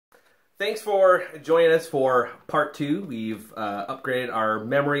Thanks for joining us for part 2. We've upgraded our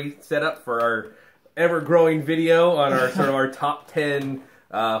memory setup for our ever-growing video on our sort of our top 10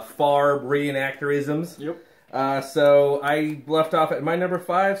 Farb reenactorisms. Yep. So I left off at my number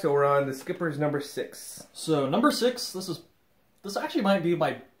 5, so we're on the skipper's number 6. So number 6, this actually might be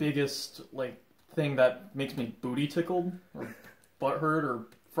my biggest thing that makes me booty tickled or butthurt or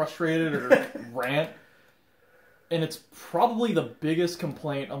frustrated or rant. And it's probably the biggest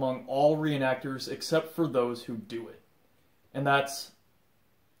complaint among all reenactors except for those who do it. And that's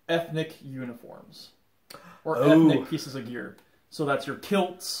ethnic uniforms. Or ethnic pieces of gear. So that's your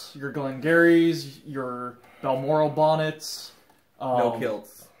kilts, your Glengarrys, your Balmoral bonnets. No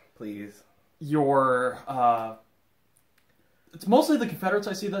kilts, please. Your, it's mostly the Confederates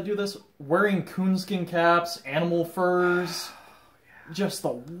I see that do this. Wearing coonskin caps, animal furs. Just the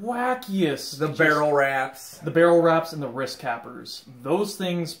wackiest. The barrel wraps. The barrel wraps and the wrist cappers. Those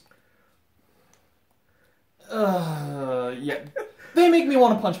things... yeah. They make me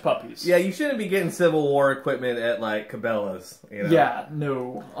want to punch puppies. Yeah, you shouldn't be getting Civil War equipment at, Cabela's, you know? Yeah,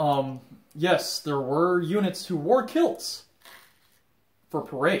 no. Yes, there were units who wore kilts for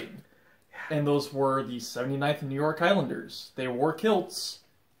parade. And those were the 79th New York Highlanders. They wore kilts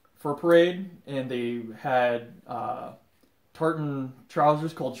for parade, and they had... tartan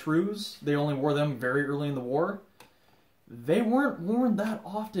trousers called shrews. They only wore them very early in the war. They weren't worn that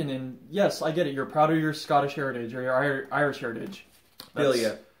often, and yes, I get it. You're proud of your Scottish heritage or your Irish heritage. Feel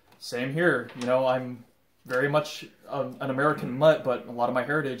ya. Same here. You know, I'm very much an American mutt, but a lot of my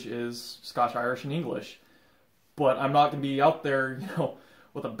heritage is Scotch, Irish, and English. But I'm not going to be out there,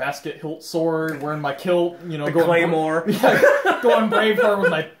 with a basket hilt sword, wearing my kilt, going Claymore. Going Braveheart with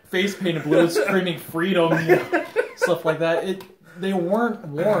my face painted blue, screaming freedom, stuff like that. They weren't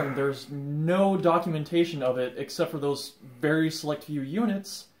worn. There's no documentation of it except for those very select few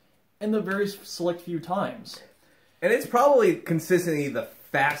units and the very select few times. And it's probably consistently the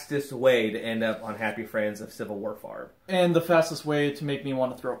fastest way to end up on Happy Friends of Civil War Farb. And the fastest way to make me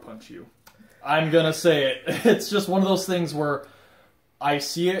want to throat punch you. I'm gonna say it. It's just one of those things where I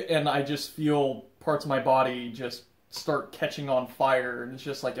see it and I just feel parts of my body just start catching on fire, and it's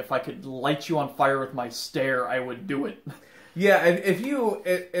just like, if I could light you on fire with my stare, I would do it. Yeah, and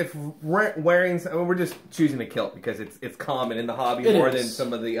if wearing, we're just choosing a kilt because it's common in the hobby more than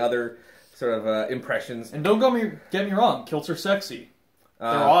some of the other sort of impressions. And don't get me wrong, kilts are sexy. They're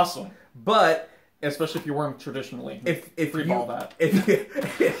awesome. But especially if you wear them traditionally. If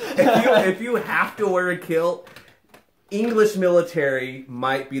you have to wear a kilt, English military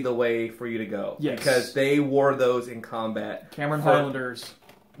might be the way for you to go. Yes. Because they wore those in combat. Cameron Highlanders.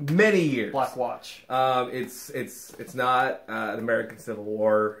 Many years. Black Watch. It's not an American Civil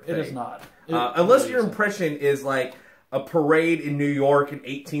War thing. It is not. Unless your impression is like a parade in New York in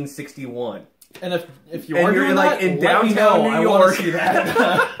 1861. And if you are doing that, in downtown New York. I want to see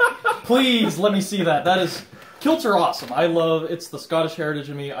that. Please, let me see that. Kilts are awesome. It's the Scottish heritage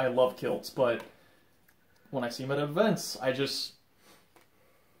in me. I love kilts, but when I see them at events, I just...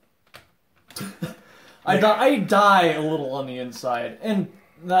 I die a little on the inside. And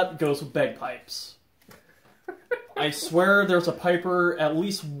that goes with bagpipes. I swear there's a piper at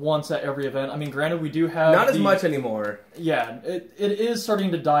least once at every event. I mean, granted, we do have... Not as much anymore. Yeah, it is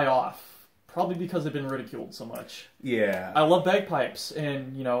starting to die off. Probably because they've been ridiculed so much. Yeah. I love bagpipes.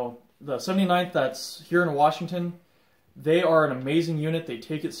 And, the 79th that's here in Washington... They are an amazing unit. They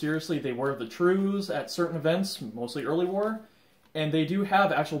take it seriously. They wear the trews at certain events, mostly early war. And they do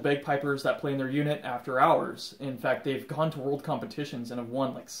have actual bagpipers that play in their unit after hours. In fact, they've gone to world competitions and have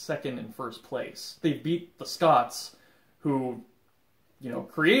won second and first place. They beat the Scots, who,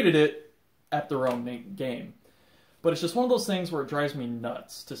 created it at their own game. But it's just one of those things where it drives me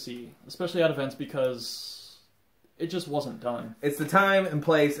nuts to see, especially at events, because it just wasn't done. It's the time and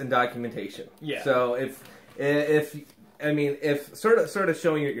place and documentation. Yeah. So if sort of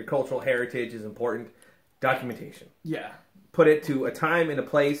showing your cultural heritage is important, documentation. Yeah. Put it to a time and a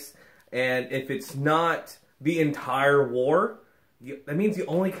place, and if it's not the entire war, that means you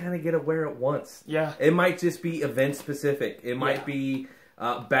only kind of get to wear it once. Yeah. It might just be event specific. It might be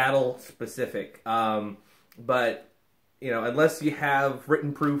battle specific. But unless you have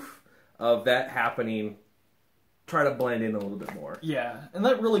written proof of that happening, try to blend in a little bit more. Yeah, and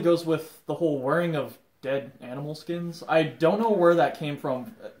that really goes with the whole wearing of dead animal skins. I don't know where that came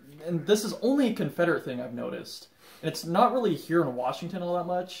from, and this is only a Confederate thing I've noticed. And it's not really here in Washington all that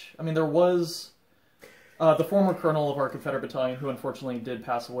much. I mean, there was the former colonel of our Confederate battalion, who unfortunately did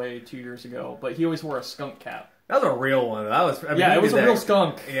pass away 2 years ago, but he always wore a skunk cap. That was a real one. That was, I mean, Yeah, it was a real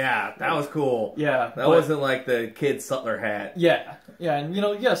skunk. Yeah, that was cool. Yeah. That wasn't like the kid sutler hat. Yeah. Yeah, and,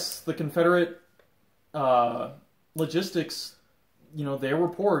 yes, the Confederate logistics, they were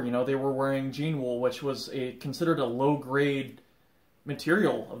poor. They were wearing jean wool, which was considered a low-grade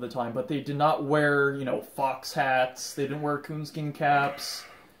material of the time, but they did not wear, fox hats. They didn't wear coonskin caps.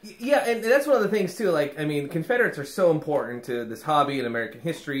 Yeah, and that's one of the things, too. Like, I mean, Confederates are so important to this hobby in American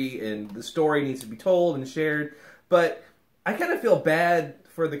history, and the story needs to be told and shared. But I kind of feel bad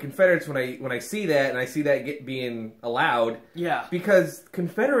for the Confederates when I see that, and I see that being allowed. Yeah. Because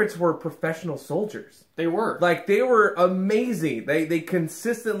Confederates were professional soldiers. They were. Like, they were amazing. They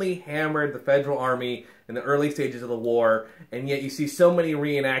consistently hammered the Federal Army in the early stages of the war, and yet you see so many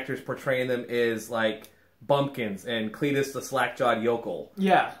reenactors portraying them as, like, bumpkins and Cletus the slack-jawed yokel.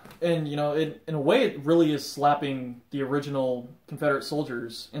 Yeah, and in a way it really is slapping the original Confederate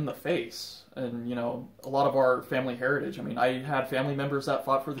soldiers in the face. And, a lot of our family heritage. I mean, I had family members that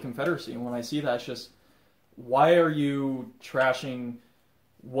fought for the Confederacy, and when I see that, it's just, why are you trashing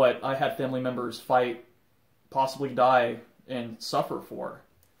what I had family members fight, possibly die, and suffer for?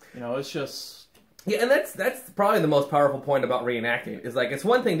 It's just... Yeah, and that's probably the most powerful point about reenacting, is like, it's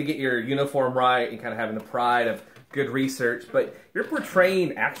one thing to get your uniform right and kind of having the pride of good research, but you're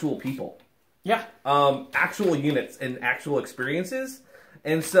portraying actual people. Yeah. Actual units and actual experiences.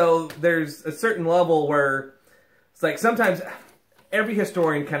 And so there's a certain level where it's like sometimes every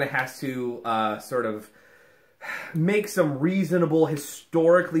historian kind of has to sort of make some reasonable,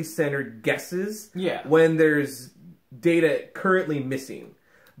 historically centered guesses when there's data currently missing.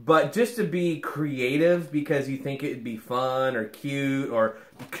 But just to be creative because you think it'd be fun or cute or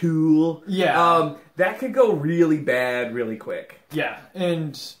cool, that could go really bad really quick. Yeah,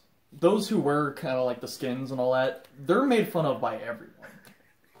 and those who wear kind of like the skins and all that, they're made fun of by everyone.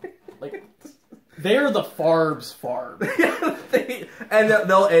 Like, they're the Farbs. And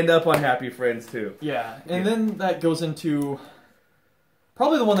they'll end up on Happy Friends too. Yeah, and then that goes into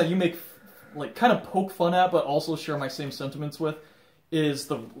probably the one that you make, like, kind of poke fun at, but also share my same sentiments with, is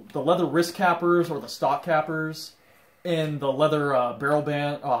the leather wrist cappers or the stock cappers, and the leather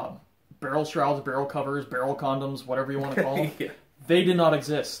barrel shrouds, barrel covers, barrel condoms, whatever you want to call them. Yeah. They did not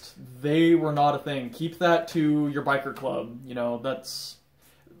exist. They were not a thing. Keep that to your biker club. That's...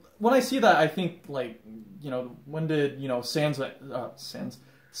 When I see that, I think, like, when did, Sons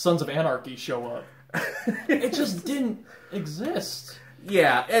of Anarchy show up? It just didn't exist.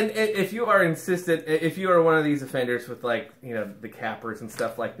 Yeah, and if you are insistent, if you are one of these offenders with, like, the cappers and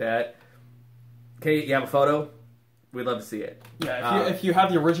stuff like that, okay, you have a photo? We'd love to see it. Yeah, if you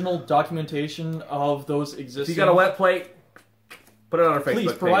have the original documentation of those existing... If you got a wet plate, put it on our Facebook please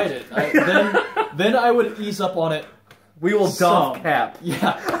page. Provide it. Then I would ease up on it. We will dump cap.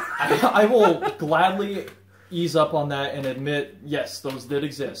 Yeah, I will gladly ease up on that and admit, yes, those did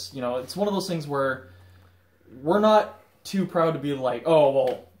exist. It's one of those things where we're not too proud to be like, oh,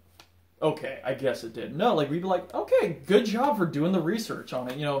 well, okay, I guess it did. No, like, we'd be like, okay, good job for doing the research on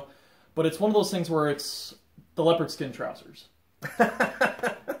it, But it's one of those things where it's the leopard skin trousers.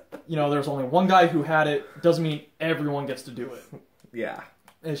 There's only one guy who had it. Doesn't mean everyone gets to do it. Yeah.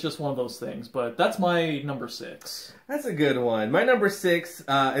 It's just one of those things. But that's my number 6. That's a good one. My number 6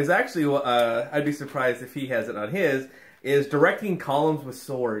 is actually, I'd be surprised if he has it on his, is directing columns with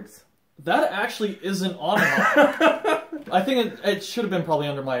swords. That actually isn't on mine. I think it should have been probably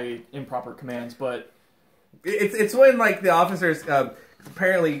under my improper commands, but... It's when, like, the officers,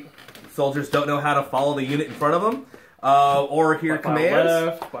 apparently soldiers don't know how to follow the unit in front of them, or hear commands.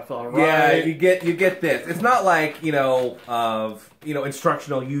 Left, by file right. Yeah, you get this. It's not like,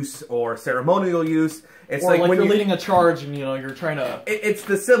 instructional use or ceremonial use. It's or like when you're leading a charge and, you're trying to... It's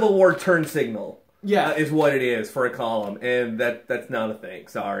the Civil War turn signal. Yeah. Is what it is for a column, and that's not a thing.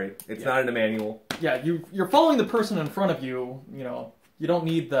 Sorry. It's not in the manual. Yeah, you're following the person in front of you, you don't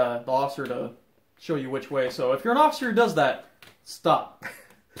need the officer to show you which way. So if you're an officer who does that, stop.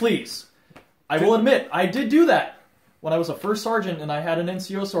 Please. I will admit, I did do that. When I was a first sergeant and I had an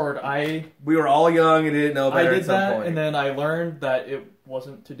NCO sword, we were all young and didn't know better at some point. And then I learned that it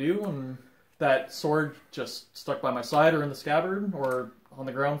wasn't to do, and that sword just stuck by my side or in the scabbard or on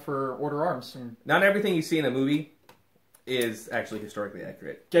the ground for order arms. And not everything you see in a movie is actually historically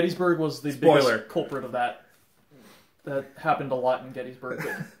accurate. Gettysburg was the biggest culprit of that. That happened a lot in Gettysburg.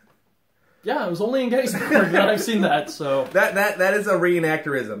 But yeah, it was only in Gettysburg that I've seen that. So that is a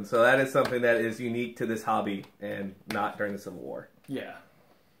reenactorism. So that is something that is unique to this hobby and not during the Civil War. Yeah.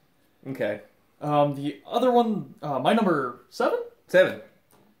 Okay. The other one, my number 7?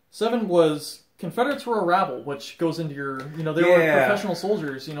 7 was Confederates were a rabble, which goes into your, they were professional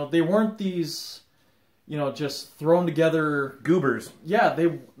soldiers. They weren't these just thrown together Goobers. Yeah,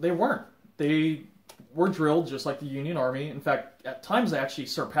 they weren't. They were drilled just like the Union Army. In fact, at times they actually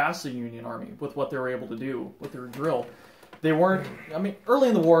surpassed the Union Army with what they were able to do with their drill. They weren't. I mean, early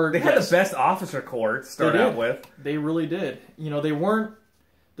in the war, they had the best officer corps to start out with. They really did. They weren't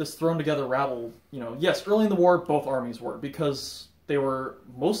this thrown together rabble. Yes, early in the war, both armies were because they were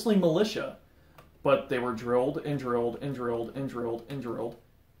mostly militia, but they were drilled and drilled and drilled and drilled and drilled,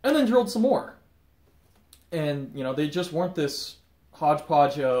 and then drilled some more. And they just weren't this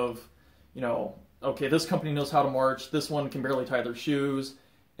hodgepodge of, okay, this company knows how to march, this one can barely tie their shoes,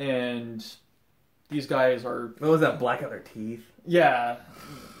 and these guys are... What was that, black out their teeth? Yeah.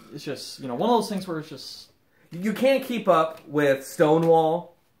 It's just, one of those things where it's just... You can't keep up with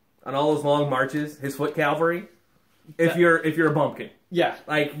Stonewall on all those long marches, his foot cavalry, if you're a bumpkin. Yeah.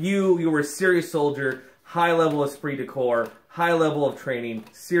 Like, you were a serious soldier, high level of esprit de corps, high level of training,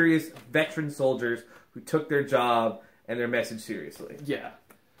 serious veteran soldiers who took their job and their message seriously. Yeah.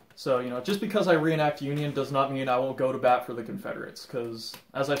 So, just because I reenact Union does not mean I will go to bat for the Confederates, because,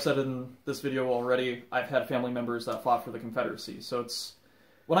 as I've said in this video already, I've had family members that fought for the Confederacy. So it's...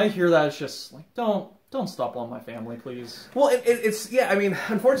 When I hear that, it's just like, don't stop on my family, please. Well, it's... Yeah, I mean,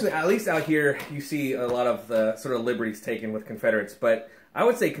 unfortunately, at least out here, you see a lot of the sort of liberties taken with Confederates, but I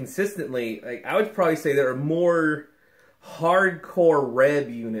would say consistently, like, I would probably say there are more hardcore Reb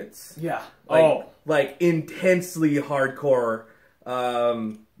units. Yeah. Like intensely hardcore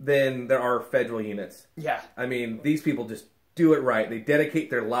than there are federal units. Yeah. I mean, these people just do it right. They dedicate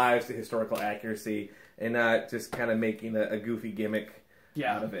their lives to historical accuracy and not just kind of making a goofy gimmick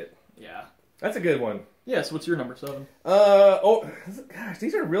out of it. Yeah. That's a good one. Yeah, so what's your number 7? Gosh,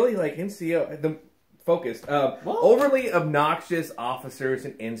 these are really like NCO focused. Overly obnoxious officers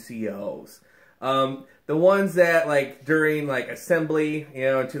and NCOs. The ones that, like, during, like, assembly,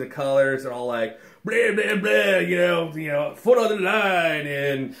 to the colors, are all like, blah, blah, blah, foot on the line,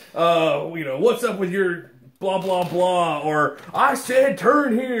 and, what's up with your blah, blah, blah, or, I said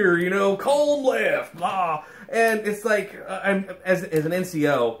turn here, column left, blah. And it's like, as an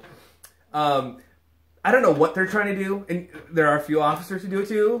NCO, I don't know what they're trying to do, and there are a few officers who do it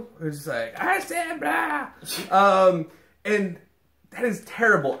too, who's just like, I said blah, and... That is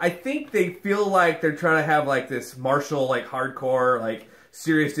terrible. I think they feel like they're trying to have, like, this martial, like, hardcore, like,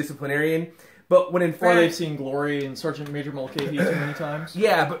 serious disciplinarian. But when in fact... Or they've seen Glory and Sergeant Major Mulcahy too many times.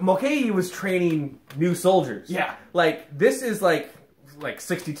 Yeah, but Mulcahy was training new soldiers. Yeah. Like, this is, like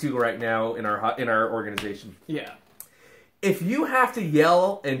 62 right now in our organization. Yeah. If you have to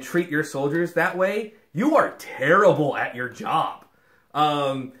yell and treat your soldiers that way, you are terrible at your job.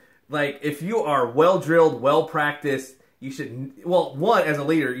 Like, if you are well-drilled, well-practiced... You should, well, one, as a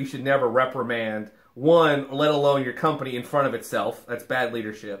leader, you should never reprimand one, let alone your company in front of itself. That's bad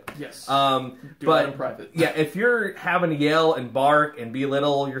leadership. Yes. Do that in private. Yeah, if you're having to yell and bark and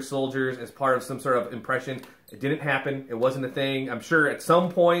belittle your soldiers as part of some sort of impression, it didn't happen. It wasn't a thing. I'm sure at some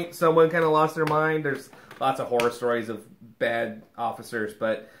point someone kind of lost their mind. There's lots of horror stories of bad officers,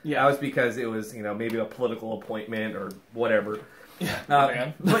 but that was because it was, maybe a political appointment or whatever.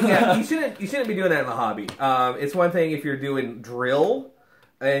 Man. But yeah, you shouldn't be doing that in the hobby. It's one thing if you're doing drill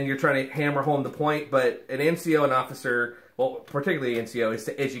and you're trying to hammer home the point, but an NCO, an officer, well, particularly an NCO, is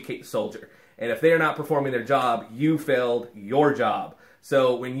to educate the soldier. And if they are not performing their job, you failed your job.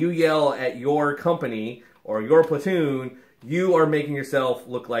 So when you yell at your company or your platoon, you are making yourself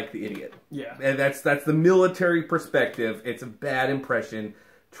look like the idiot. Yeah. And that's the military perspective. It's a bad impression.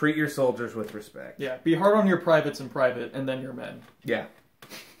 Treat your soldiers with respect. Yeah, be hard on your privates in private, and then your men. Yeah.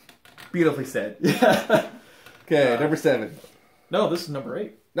 Beautifully said. Yeah. Okay, number 7. No, this is number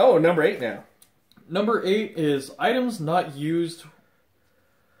 8. No, number 8 now. Number 8 is items not used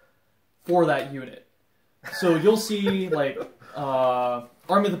for that unit. So you'll see, like, Army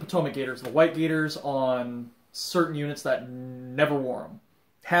of the Potomac Gators, the white Gators on certain units that never wore them.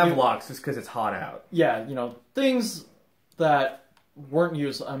 Havelocks just because it's hot out. Yeah, things that weren't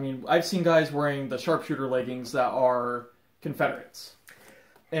used. I mean, I've seen guys wearing the sharpshooter leggings that are Confederates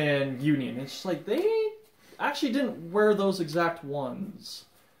and Union. It's just like, they actually didn't wear those exact ones.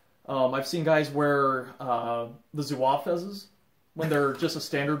 I've seen guys wear the Zouave fezzes when they're just a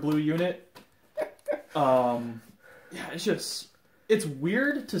standard blue unit. Yeah, it's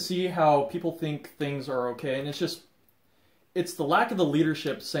weird to see how people think things are okay, and it's the lack of the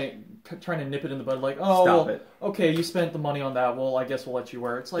leadership trying to nip it in the bud, like, oh, Stop it. Okay, you spent the money on that, well, I guess we'll let you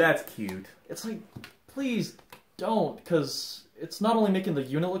wear it. It's like, that's cute. It's like, please don't, because it's not only making the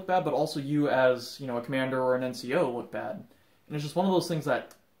unit look bad, but also you as, a commander or an NCO look bad. And it's just one of those things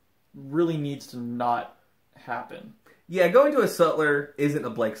that really needs to not happen. Yeah, going to a sutler isn't a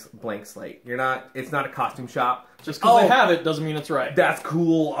blank slate. You're not. It's not a costume shop. Just because they have it doesn't mean it's right. That's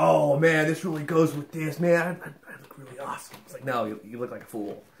cool. Oh man, this really goes with this. Man, I look really awesome. It's like, no, you look like a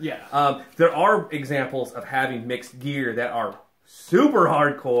fool. Yeah. There are examples of having mixed gear that are super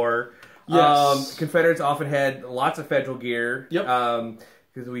hardcore. Yes. Confederates often had lots of federal gear. Yep.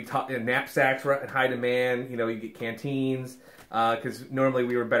 Because we taught knapsacks were in high demand. You know, you get canteens. Because normally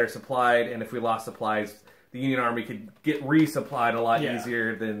we were better supplied, and if we lost supplies, the Union Army could get resupplied a lot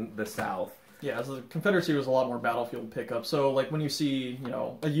easier than the South. Yeah, so the Confederacy was a lot more battlefield pickup. So, like, when you see, you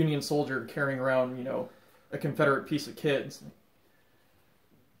know, a Union soldier carrying around, you know, a Confederate piece of kit, it's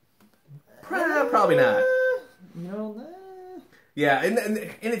like, Probably not. You know, Yeah, and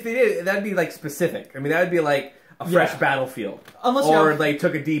if they did, that'd be, like, specific. I mean, that would be, like, a fresh battlefield. Unless or they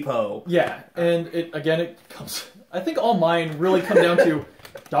took a depot. Yeah, and it comes... I think all mine really come down to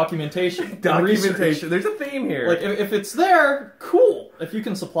documentation. Documentation. There's a theme here. Like, if it's there, cool. If you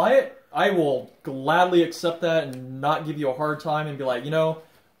can supply it, I will gladly accept that and not give you a hard time and be like, you know,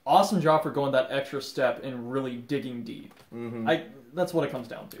 awesome job for going that extra step and really digging deep. Mm-hmm. That's what it comes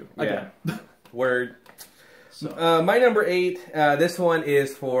down to. Yeah. Word. So. My number 8, this one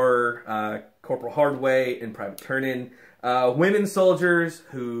is for Corporal Hardway and Private Turnin. Women soldiers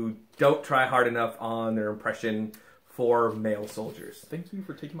who don't try hard enough on their impression for male soldiers. Thank you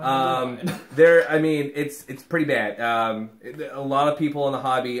for taking my number 9. I mean, it's pretty bad. A lot of people in the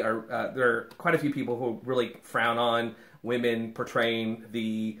hobby are there are quite a few people who really frown on women portraying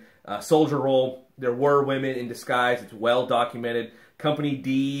the soldier role. There were women in disguise. It's well documented. Company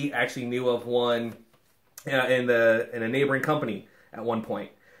D actually knew of one in a neighboring company at one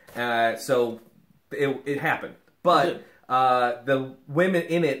point. So it happened, but the women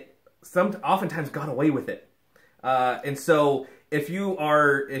in it oftentimes got away with it. And so if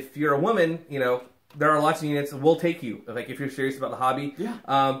you're a woman, you know, there are lots of units that will take you, like if you're serious about the hobby. Yeah.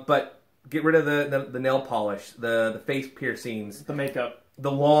 But get rid of the nail polish, the face piercings, the makeup,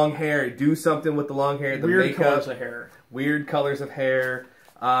 the long hair. Do something with the long hair, the weird makeup, colors of hair. Weird colors of hair.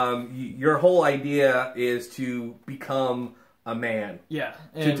 Your whole idea is to become a man. Yeah.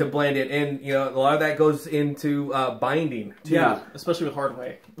 To blend it. And, you know, a lot of that goes into binding, too. Yeah, especially with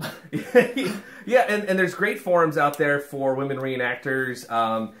Hardway. Yeah, and there's great forums out there for women reenactors,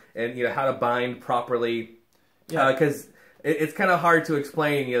 and, you know, how to bind properly. Yeah. Because it's kind of hard to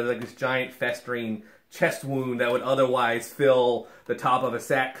explain, you know, like this giant festering chest wound that would otherwise fill the top of a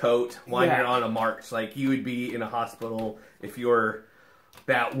sack coat while you're on a march. Like, you would be in a hospital if you're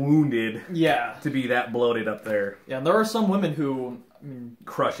that wounded to be that bloated up there. Yeah, and there are some women who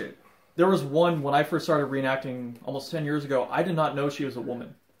crush it. There was one when I first started reenacting almost 10 years ago. I did not know she was a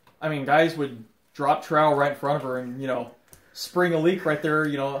woman. I mean, guys would drop trowel right in front of her and, you know, spring a leak right there,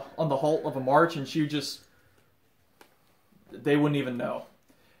 you know, on the halt of a march, and she would just... They wouldn't even know.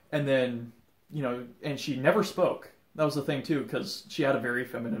 And then, you know, and she never spoke. That was the thing, too, because she had a very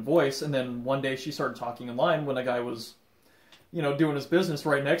feminine voice. And then one day she started talking in line when a guy was, you know, doing his business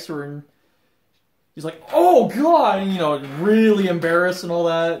right next to her, and he's like, "Oh God," and, you know, really embarrassed and all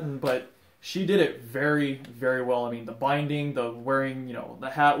that. But she did it very, very well. I mean, the binding, the wearing, you know, the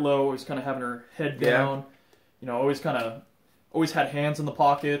hat low, always kind of having her head down, you know, always had hands in the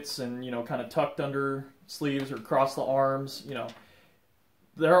pockets and, you know, kind of tucked under sleeves or across the arms. You know,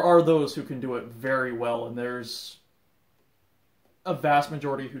 there are those who can do it very well, and there's a vast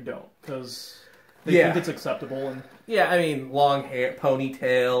majority who don't, because they think it's acceptable. And I mean, long hair,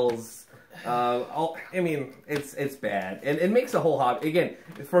 ponytails. I mean, it's bad, and it makes the whole hobby. Again,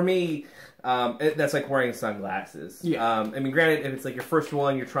 for me, that's like wearing sunglasses. Yeah. I mean, granted, if it's like your first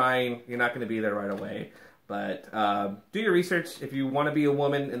one, you're not going to be there right away. But do your research. If you want to be a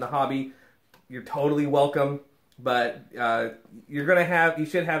woman in the hobby, you're totally welcome. But you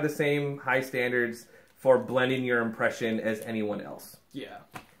should have the same high standards for blending your impression as anyone else. Yeah.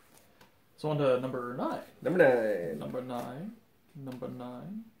 So on to number 9. Number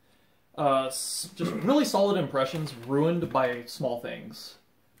 9. Just really solid impressions ruined by small things.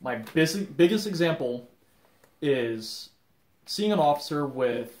 My biggest example is seeing an officer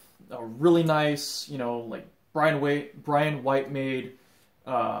with a really nice, you know, like Brian White made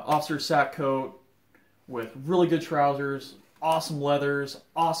officer sack coat with really good trousers, awesome leathers,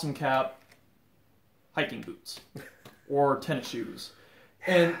 awesome cap, hiking boots, or tennis shoes.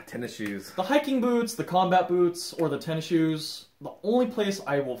 And tennis shoes. The hiking boots, the combat boots, or the tennis shoes, the only place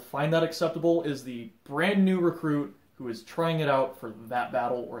I will find that acceptable is the brand new recruit who is trying it out for that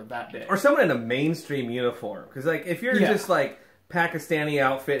battle or that day. Or someone in a mainstream uniform. Because, like, if you're just, like, Pakistani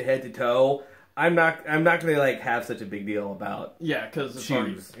outfit head to toe, I'm not going to, like, have such a big deal about because it's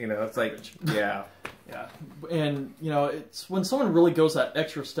shoes. You know, it's like, Yeah, and you know, it's when someone really goes that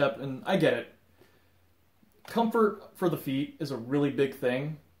extra step, and I get it. Comfort for the feet is a really big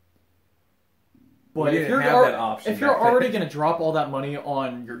thing. But if you're already going to drop all that money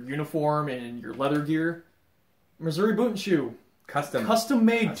on your uniform and your leather gear, Missouri Boot and Shoe, custom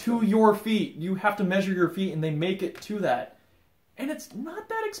made to your feet. You have to measure your feet, and they make it to that, and it's not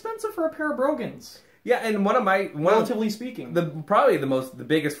that expensive for a pair of Brogans. Yeah, and relatively speaking, the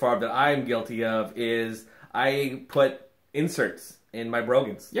biggest farb that I'm guilty of is I put inserts in my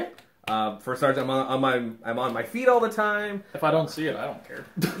Brogans. Yeah. For starters, I'm on my feet all the time. If I don't see it, I don't care.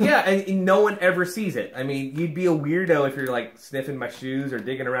 Yeah, and no one ever sees it. I mean, you'd be a weirdo if you're like sniffing my shoes or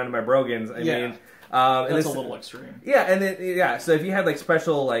digging around in my Brogans. I mean, that's a little extreme. Yeah, and then so if you have like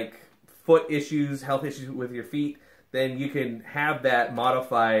special like foot issues, health issues with your feet, then you can have that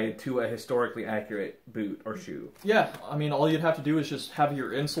modified to a historically accurate boot or shoe. Yeah, I mean, all you'd have to do is just have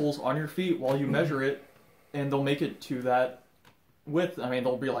your insoles on your feet while you measure it, and they'll make it to that width. I mean,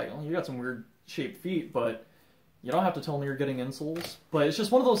 they'll be like, oh, you got some weird shaped feet, but you don't have to tell them you're getting insoles. But it's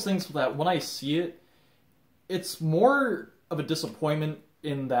just one of those things that when I see it, it's more of a disappointment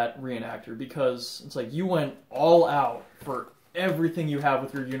in that reenactor, because it's like you went all out for everything you have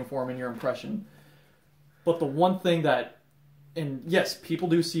with your uniform and your impression. But the one thing that, and yes, people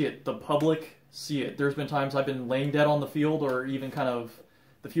do see it, the public see it. There's been times I've been laying dead on the field, or even kind of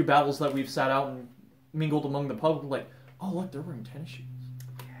the few battles that we've sat out and mingled among the public, like, oh look, they're wearing tennis shoes.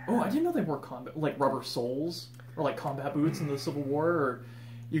 Yeah. Oh, I didn't know they wore rubber soles, or like combat boots in the Civil War. Or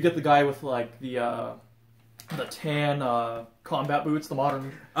you get the guy with like the tan combat boots, the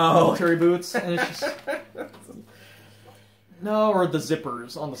modern military boots, and it's just no, or the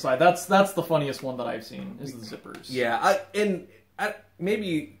zippers on the side. That's the funniest one that I've seen is the zippers. Yeah,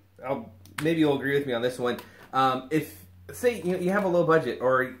 maybe you'll agree with me on this one. If say you have a low budget,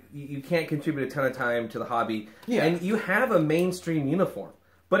 or you can't contribute a ton of time to the hobby, and you have a mainstream uniform,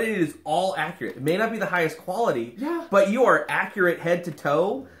 but it is all accurate. It may not be the highest quality, but you are accurate head to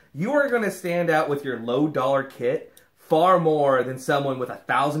toe. You are going to stand out with your low dollar kit far more than someone with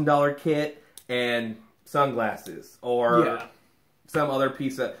 $1,000 kit and sunglasses, or some other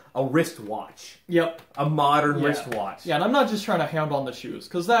piece of a wristwatch. Yep, a modern wristwatch. Yeah, and I'm not just trying to hound on the shoes,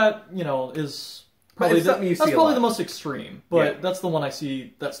 because that is probably that's probably the most extreme, but that's the one I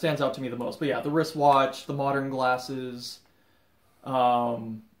see that stands out to me the most. But yeah, the wristwatch, the modern glasses.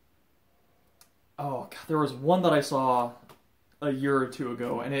 Oh God, there was one that I saw a year or two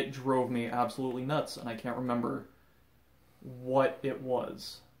ago, and it drove me absolutely nuts, and I can't remember what it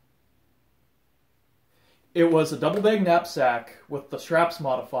was. It was a double bag knapsack with the straps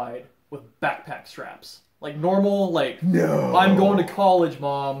modified with backpack straps. Like normal, like, no, I'm going to college,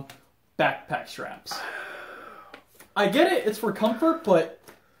 Mom, backpack straps. I get it, it's for comfort, but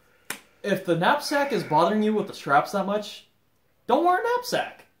if the knapsack is bothering you with the straps that much, don't wear a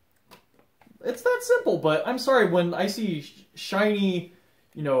knapsack. It's that simple, but I'm sorry, when I see shiny,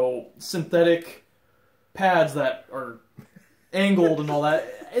 synthetic pads that are angled and all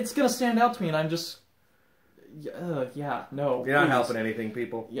that, it's going to stand out to me, and I'm just, no. You're not helping anything,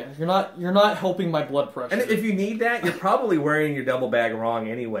 people. Yeah, you're not helping my blood pressure. And if you need that, you're probably wearing your double bag wrong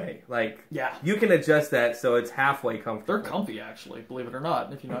anyway. Like, you can adjust that so it's halfway comfortable. They're comfy, actually, believe it or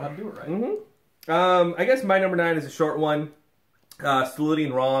not, if you know how to do it right. Mm-hmm. I guess my number 9 is a short one.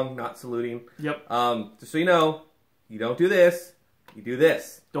 Saluting wrong, not saluting. Yep. Just so you know, you don't do this. You do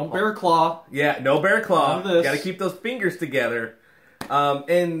this. Don't bear claw. Yeah, no bear claw. You gotta keep those fingers together.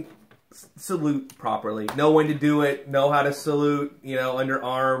 And salute properly. Know when to do it. Know how to salute, under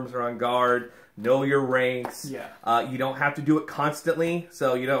arms or on guard. Know your ranks. Yeah. You don't have to do it constantly.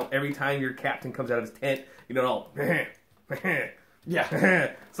 So you don't, every time your captain comes out of his tent, you don't all...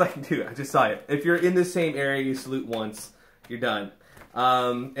 Yeah. It's like, dude, I just saw it. If you're in the same area, you salute once. You're done.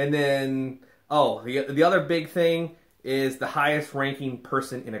 And then, the other big thing is the highest ranking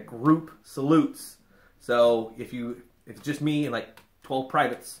person in a group salutes. So if it's just me and like 12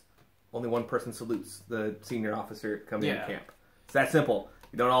 privates, only one person salutes the senior officer coming into camp. It's that simple.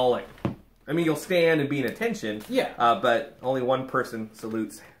 You don't all you'll stand and be in attention. Yeah. But only one person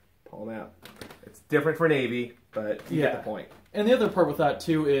salutes. Pull them out. It's different for Navy, but you get the point. And the other part with that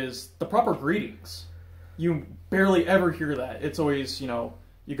too is the proper greetings. You barely ever hear that. It's always,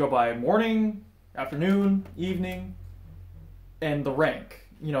 you go by morning, afternoon, evening, and the rank.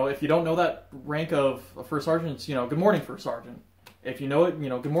 If you don't know that rank of a first sergeant, it's, good morning, first sergeant. If you know it,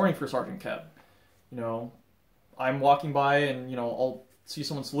 good morning, first sergeant Kev. I'm walking by and, I'll see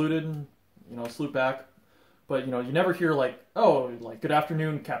someone saluted and, salute back. But, you never hear good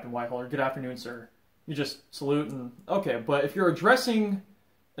afternoon, Captain Whitehall, or good afternoon, sir. You just salute and, okay. But if you're addressing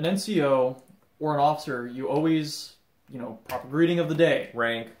an NCO or an officer, you always, proper greeting of the day.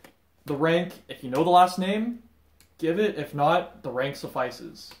 Rank. The rank, if you know the last name, give it. If not, the rank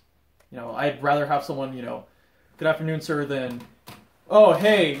suffices. I'd rather have someone, good afternoon, sir, than, oh,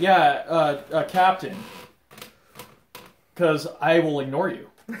 hey, yeah, captain. Because I will ignore you.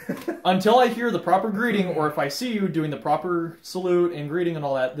 Until I hear the proper greeting, or if I see you doing the proper salute and greeting and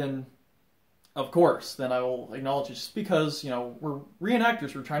all that, then, of course, then I will acknowledge it. Just because, we're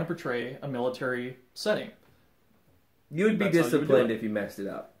reenactors, we're trying to portray a military setting. You would be disciplined if you messed it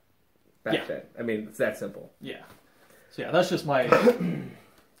up back then. I mean, it's that simple. Yeah. So yeah, that's just my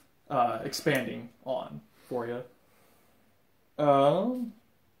expanding on for you. Where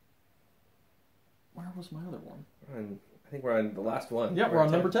was my other one? I think we're on the last one. Yeah, we're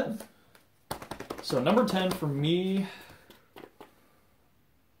on number 10. So number 10 for me,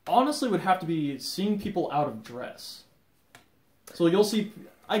 honestly, would have to be seeing people out of dress. So you'll see,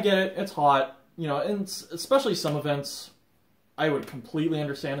 I get it, it's hot, and especially some events, I would completely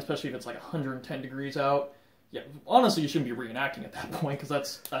understand, especially if it's like 110 degrees out. Yeah, honestly, you shouldn't be reenacting at that point, because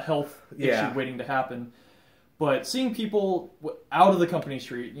that's a health issue waiting to happen. But seeing people out of the company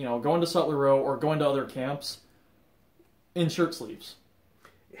street, going to Sutler Row or going to other camps, in shirt sleeves.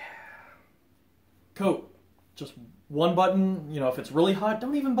 Yeah. Coat. Just one button. If it's really hot,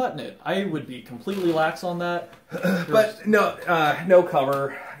 don't even button it. I would be completely lax on that. But no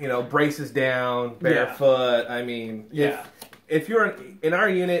cover. Braces down, barefoot. I mean, if you're in our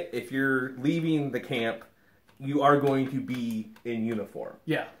unit, if you're leaving the camp, you are going to be in uniform.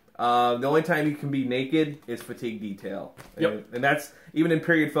 Yeah. The only time you can be naked is fatigue detail. Yep. And that's, even in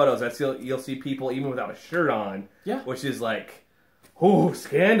period photos, you'll see people even without a shirt on, which is like,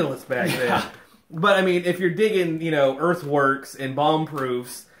 scandalous back then. But, I mean, if you're digging, earthworks and bomb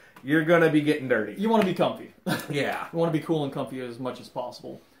proofs, you're going to be getting dirty. You want to be comfy. Yeah. You want to be cool and comfy as much as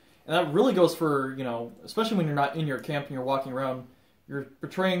possible. And that really goes for, especially when you're not in your camp and you're walking around, you're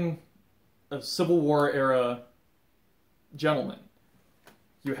portraying a Civil War era gentleman.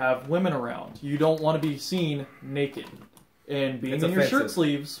 You have women around. You don't want to be seen naked. And being in your shirt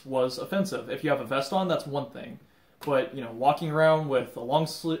sleeves was offensive. If you have a vest on, that's one thing. But, walking around with a long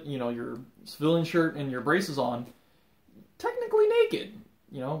sleeve, your civilian shirt and your braces on, technically naked.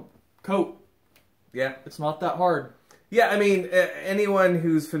 Coat. Yeah. It's not that hard. Yeah, I mean, anyone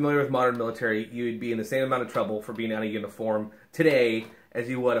who's familiar with modern military, you would be in the same amount of trouble for being out of uniform today as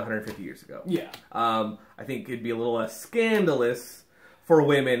you would 150 years ago. Yeah. I think it'd be a little less scandalous for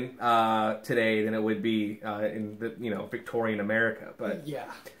women today than it would be in the Victorian America, but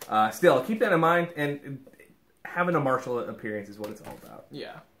still keep that in mind. And having a martial appearance is what it's all about.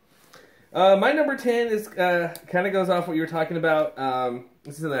 Yeah. My number 10 is kind of goes off what you were talking about.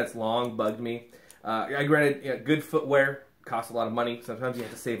 This is something that's long bugged me. I granted, good footwear costs a lot of money. Sometimes you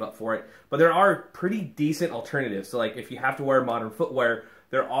have to save up for it, but there are pretty decent alternatives. So, like, if you have to wear modern footwear,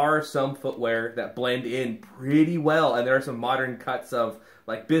 there are some footwear that blend in pretty well, and there are some modern cuts of,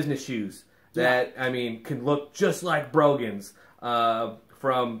 like, business shoes that, I mean, can look just like Brogan's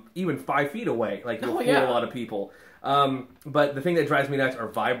from even 5 feet away. Like, you'll fool a lot of people. But the thing that drives me nuts are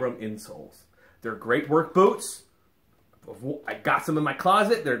Vibram insoles. They're great work boots. I got some in my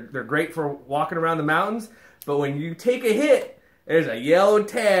closet. They're great for walking around the mountains. But when you take a hit, there's a yellow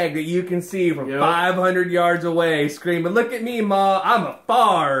tag that you can see from 500 yards away screaming, "Look at me, Ma, I'm a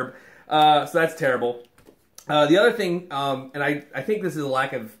Farb." So that's terrible. The other thing, and I think this is a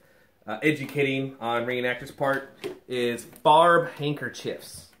lack of educating on reenactors' part, is Farb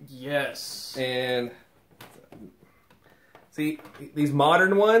handkerchiefs. Yes. And see, these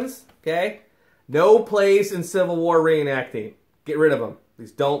modern ones, okay? No place in Civil War reenacting. Get rid of them.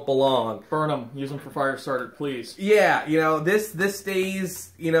 These don't belong. Burn them. Use them for fire starter, please. Yeah, this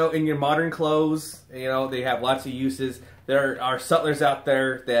stays, in your modern clothes. They have lots of uses. There are sutlers out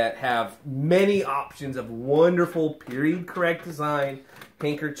there that have many options of wonderful period-correct design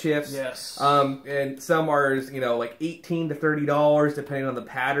handkerchiefs. Yes. And some are, like $18 to $30, depending on the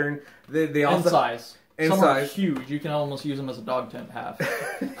pattern. They also... And size. And some are huge. You can almost use them as a dog tent half.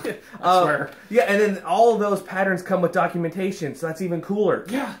 I swear. Yeah, and then all of those patterns come with documentation, so that's even cooler.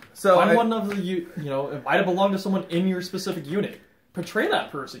 Yeah. So find one of the, it might have belonged to someone in your specific unit. Portray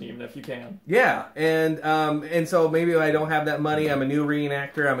that person, even if you can. Yeah, and so maybe I don't have that money. I'm a new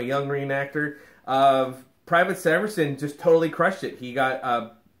reenactor. I'm a young reenactor. Private Severson just totally crushed it. He got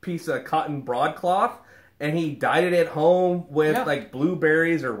a piece of cotton broadcloth, and he dyed it at home with like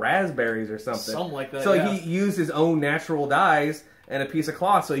blueberries or raspberries or something. Something like that. So he used his own natural dyes and a piece of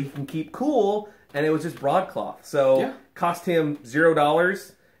cloth so he can keep cool, and it was just broadcloth. So cost him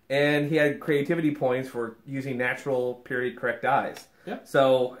 $0, and he had creativity points for using natural period correct dyes. Yeah.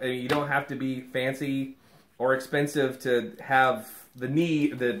 So you don't have to be fancy or expensive to have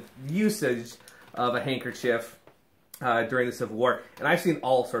the usage of a handkerchief during the Civil War. And I've seen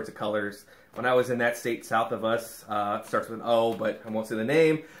all sorts of colors. When I was in that state south of us, it starts with an O, but I won't say the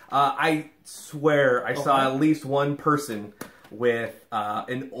name. I swear I saw at least one person with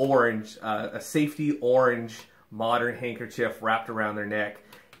an orange, a safety orange modern handkerchief wrapped around their neck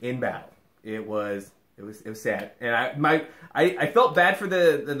in battle. It was sad, and I felt bad for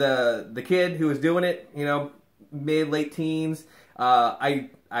the kid who was doing it. You know, late teens.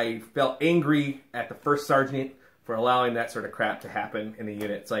 I felt angry at the first sergeant for allowing that sort of crap to happen in the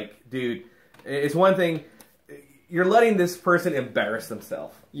unit. It's like, dude, it's one thing. You're letting this person embarrass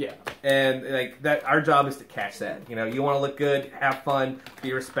themselves. Yeah. And like that, our job is to catch that. You know, you want to look good, have fun,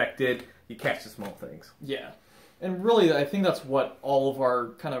 be respected. You catch the small things. Yeah. And really, I think that's what all of our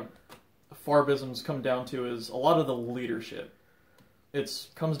kind of Farbisms come down to, is a lot of the leadership. It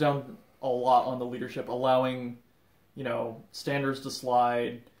comes down a lot on the leadership, allowing, you know, standards to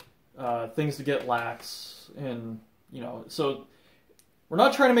slide, things to get lax, and, you know, so we're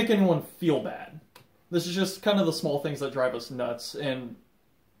not trying to make anyone feel bad. This is just kind of the small things that drive us nuts, and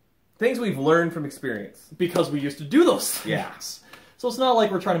things we've learned from experience. Because we used to do those things. Yeah. So it's not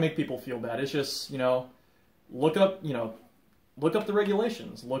like we're trying to make people feel bad. It's just, you know, look up the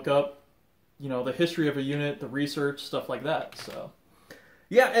regulations, look up, you know, the history of a unit, the research, stuff like that. So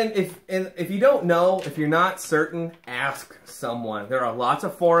yeah, and if you don't know, if you're not certain, ask someone. There are lots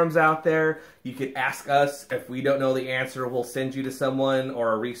of forums out there. You could ask us. If we don't know the answer, we'll send you to someone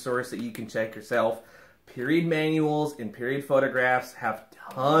or a resource that you can check yourself. Period manuals and period photographs have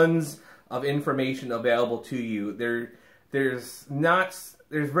tons of information available to you.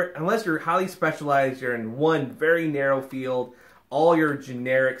 Unless you're highly specialized, you're in one very narrow field. All your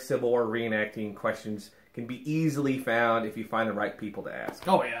generic Civil War reenacting questions can be easily found if you find the right people to ask.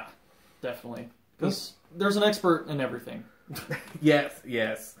 Oh yeah, definitely. Because there's an expert in everything.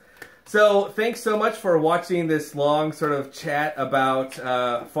 Yes. So thanks so much for watching this long sort of chat about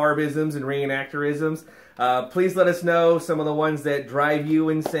Farbisms and reenactorisms. Please let us know some of the ones that drive you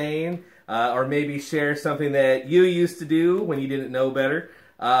insane, or maybe share something that you used to do when you didn't know better.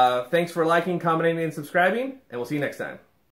 Thanks for liking, commenting, and subscribing, and we'll see you next time.